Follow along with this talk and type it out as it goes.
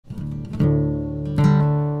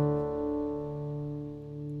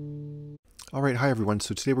All right, hi everyone.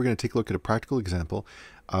 So today we're going to take a look at a practical example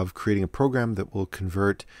of creating a program that will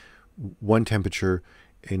convert one temperature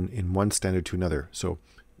in one standard to another. So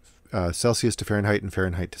Celsius to Fahrenheit and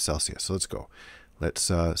Fahrenheit to Celsius. So let's go.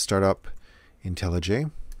 Let's start up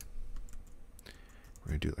IntelliJ. We're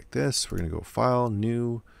going to do it like this. We're going to go File,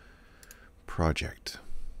 New, Project.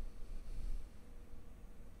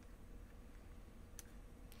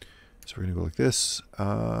 So we're going to go like this,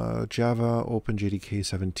 Java, OpenJDK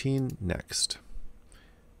 17, next.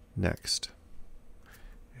 Next.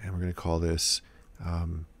 And we're going to call this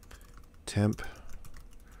temperature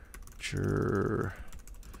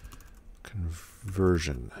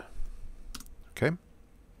conversion. Okay. And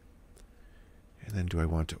then do I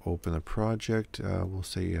want to open a project? We'll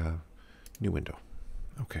say new window.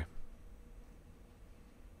 Okay.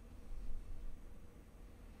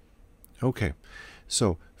 Okay.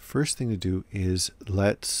 So first thing to do is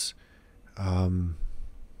let's see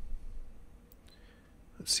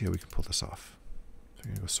how we can pull this off. So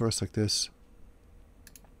I'm going to go source like this.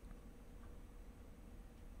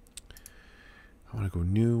 I want to go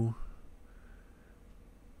new,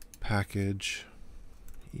 package,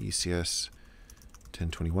 ECS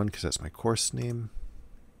 1021 because that's my course name.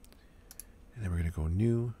 And then we're going to go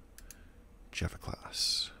new, Java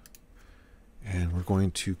class. And we're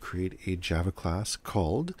going to create a Java class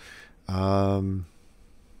called, let's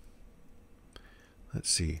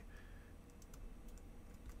see.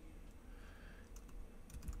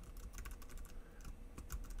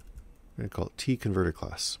 We're going to call it tConverter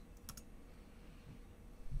class.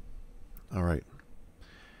 All right.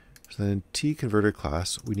 So then in tConverter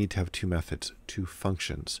class, we need to have two methods, two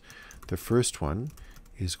functions. The first one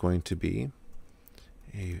is going to be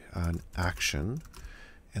an action.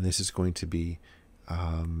 And this is going to be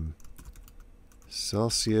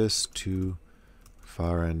Celsius to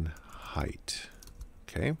Fahrenheit.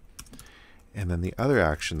 Okay. And then the other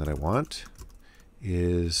action that I want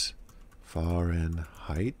is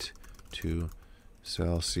Fahrenheit to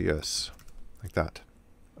Celsius, like that.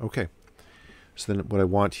 Okay. So then what I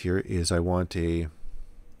want here is I want a,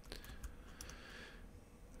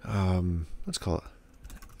 let's call it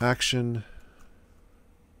action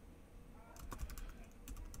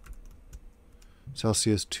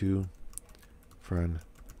Celsius to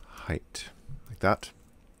Fahrenheit, like that.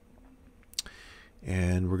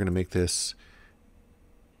 And we're going to make this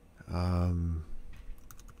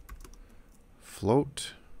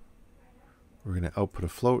float. We're going to output a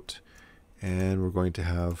float, and we're going to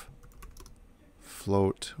have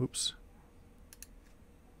float, oops.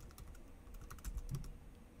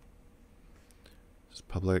 This is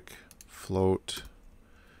public float.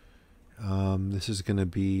 This is going to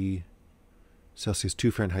be Celsius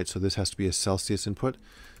to Fahrenheit, so this has to be a Celsius input.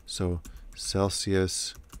 So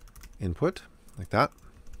Celsius input, like that.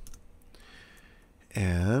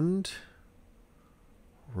 And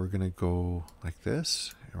we're going to go like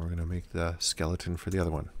this, and we're going to make the skeleton for the other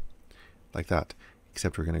one, like that.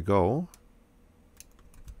 Except we're going to go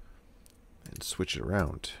and switch it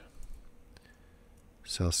around.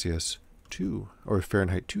 Celsius to, or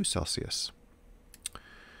Fahrenheit to Celsius.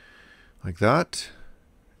 Like that.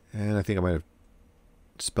 And I think I might have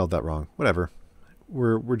spelled that wrong. Whatever.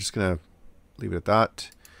 We're just gonna leave it at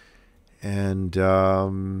that. And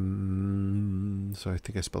so I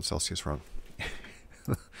think I spelled Celsius wrong.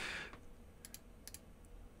 Did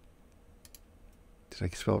I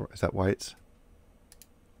spell? Is that why it's?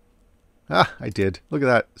 Ah, I did. Look at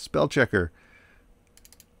that spell checker.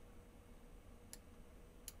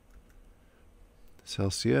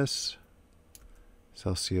 Celsius.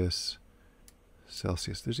 Celsius.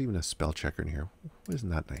 Celsius. There's even a spell checker in here. Isn't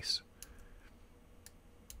that nice?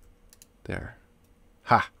 There.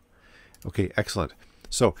 Ha! Okay, excellent.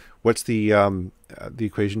 So what's the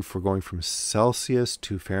equation for going from Celsius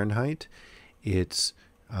to Fahrenheit? It's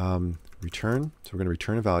return. So we're going to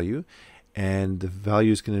return a value. And the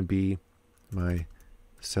value is going to be my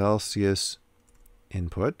Celsius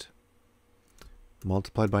input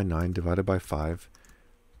multiplied by 9 divided by 5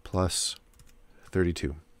 plus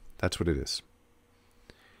 32. That's what it is.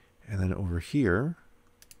 And then over here,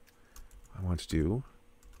 I want to do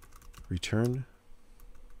return.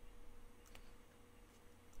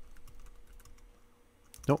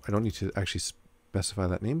 No, I don't need to actually specify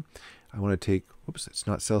that name. I want to take, whoops, it's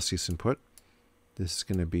not Celsius input. This is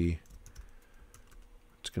going to be,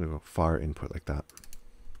 it's going to go far input like that.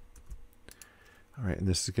 All right, and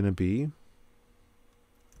this is going to be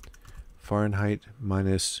Fahrenheit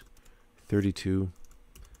minus 32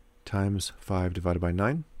 times 5 divided by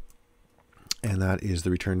 9. And that is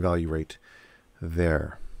the return value right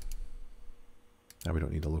there. Now we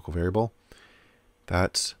don't need a local variable.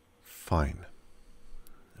 That's Fine.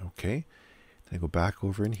 Okay. Then I go back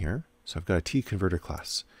over in here. So I've got a T-converter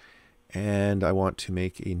class. And I want to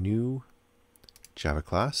make a new Java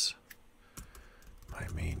class. My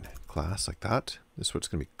main class, like that. This is what it's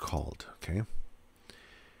going to be called. Okay.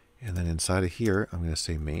 And then inside of here, I'm going to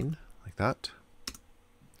say main, like that.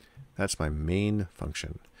 That's my main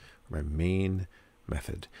function, my main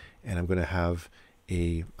method. And I'm going to have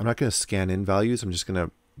I'm not going to scan in values. I'm just going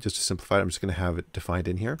to, just to simplify it, I'm just going to have it defined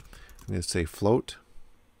in here. I'm going to say float.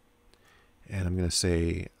 And I'm going to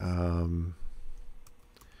say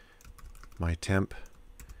my temp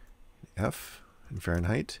F in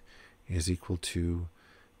Fahrenheit is equal to,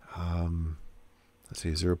 let's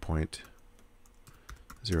say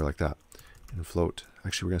 0.0 like that. And float,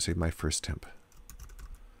 actually we're going to say my first temp.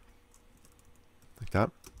 Like that.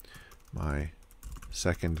 My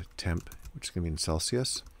second temp, which is going to be in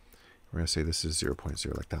Celsius. We're going to say this is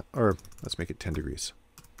 0.0 like that. Or let's make it 10 degrees.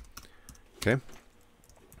 Okay.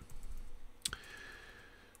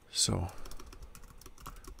 So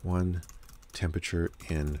one temperature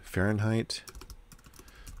in Fahrenheit,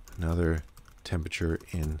 another temperature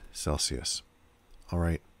in Celsius. All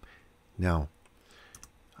right. Now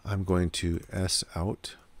I'm going to S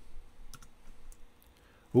out.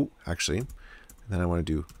 Oh, actually, then I want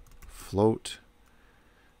to do float.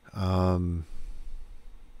 I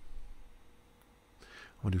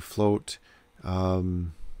want to float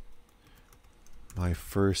my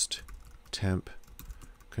first temp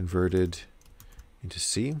converted into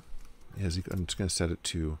C. I'm just going to set it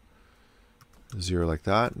to 0 like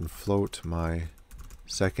that, and float my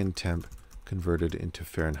second temp converted into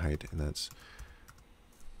Fahrenheit, and that's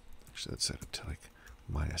actually, let's set it to like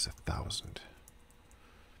minus 1,000.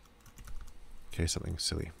 Okay, something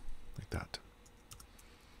silly like that.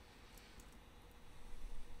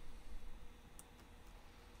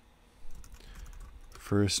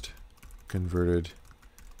 First converted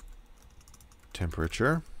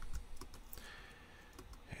temperature,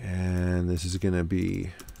 and this is going to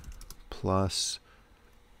be plus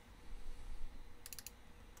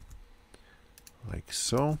like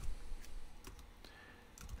so.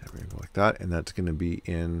 And we're going to go like that, and that's going to be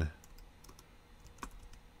in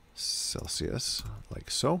Celsius, like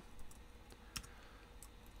so.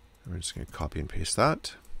 And we're just going to copy and paste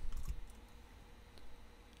that.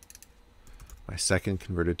 My second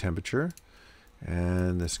converted temperature,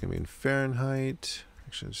 and this is going to be in Fahrenheit.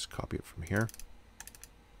 Actually, I'll just copy it from here,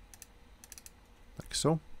 like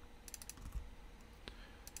so.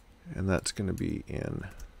 And that's going to be in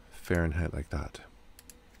Fahrenheit like that.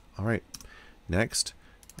 All right, next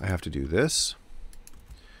I have to do this.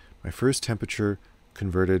 My first temperature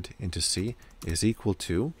converted into C is equal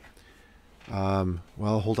to,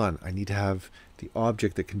 well, hold on. I need to have the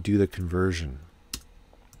object that can do the conversion.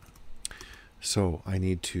 So I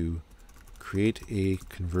need to create a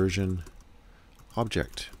conversion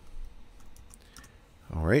object.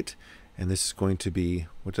 All right, and this is going to be,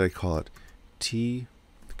 what did I call it? T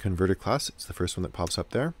converter class. It's the first one that pops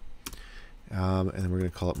up there. And then we're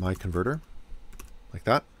going to call it my converter, like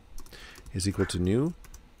that, is equal to new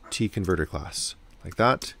T converter class, like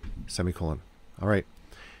that, semicolon. All right,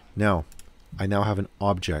 now I now have an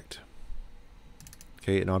object.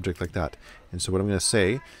 Okay, an object like that. And so what I'm going to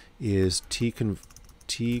say is T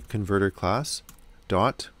converter class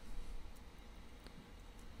dot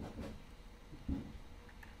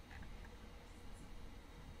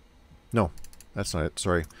no, that's not it.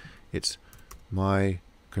 Sorry, it's my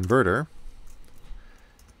converter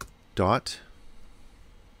dot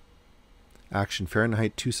action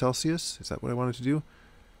Fahrenheit to Celsius. Is that what I wanted to do?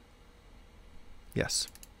 Yes.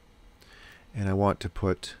 And I want to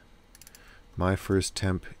put my first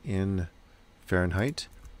temp in Fahrenheit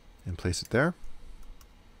and place it there.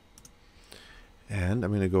 And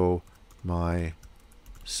I'm going to go my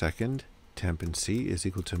second temp in C is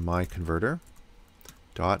equal to my converter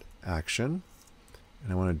dot action,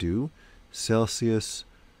 and I want to do Celsius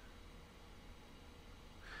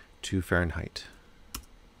to Fahrenheit.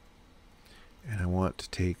 And I want to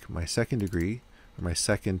take my second degree, or my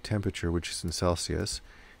second temperature, which is in Celsius,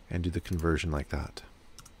 and do the conversion like that.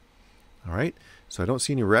 All right, so I don't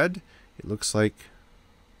see any red. It looks like,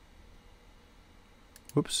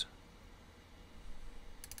 whoops,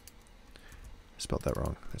 I spelled that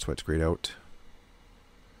wrong. That's why it's grayed out.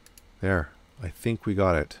 There, I think we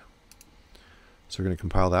got it. So we're going to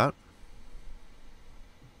compile that.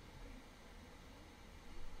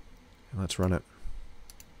 And let's run it.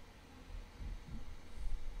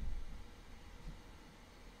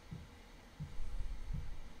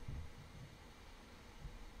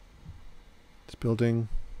 It's building.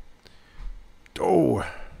 Oh!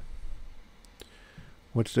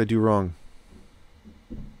 What did I do wrong?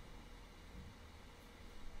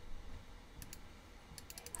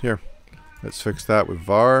 Here, let's fix that with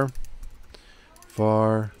var,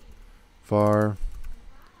 var, var,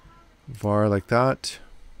 var like that.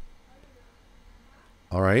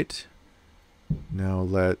 All right. Now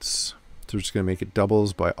so we're just going to make it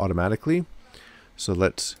doubles by automatically. So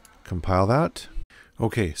let's compile that.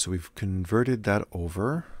 Okay, so we've converted that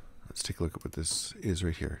over. Let's take a look at what this is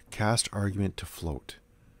right here. Cast argument to float.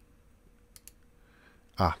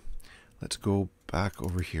 Let's go back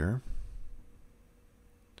over here.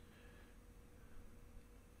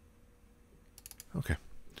 Okay.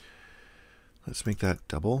 Let's make that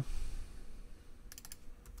double.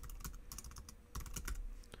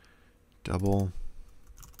 Double.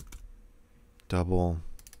 Double.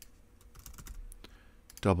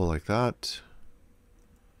 Double like that.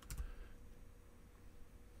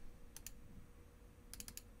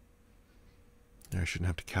 I shouldn't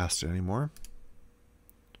have to cast it anymore.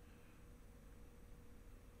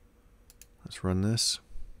 Let's run this,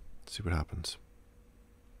 see what happens.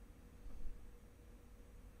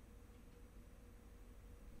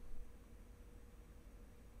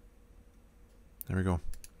 There we go.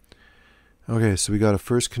 Okay, so we got a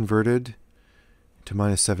first converted to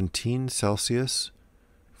minus 17 Celsius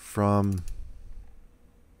from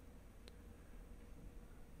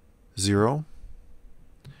 0.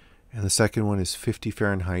 And the second one is 50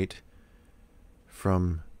 Fahrenheit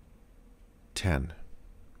from 10.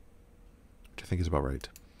 Which I think is about right.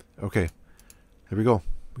 Okay, there we go.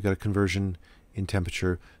 We got a conversion in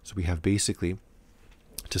temperature. So we have basically,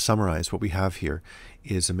 to summarize, what we have here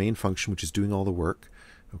is a main function which is doing all the work,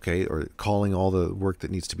 okay, or calling all the work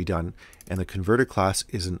that needs to be done. And the converter class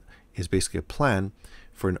is basically a plan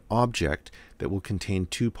for an object that will contain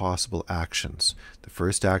two possible actions. The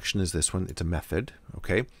first action is this one, it's a method,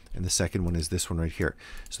 okay? And the second one is this one right here.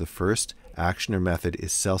 So the first action or method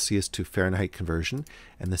is Celsius to Fahrenheit conversion,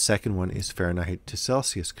 and the second one is Fahrenheit to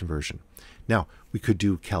Celsius conversion. Now, we could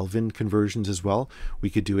do Kelvin conversions as well. We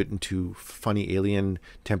could do it into funny alien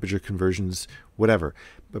temperature conversions, whatever.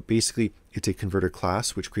 But basically, it's a converter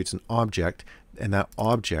class which creates an object, and that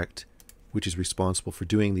object, which is responsible for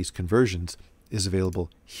doing these conversions, is available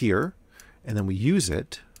here. And then we use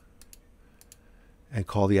it and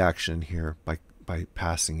call the action here by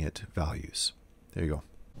passing it values. There you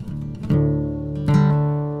go.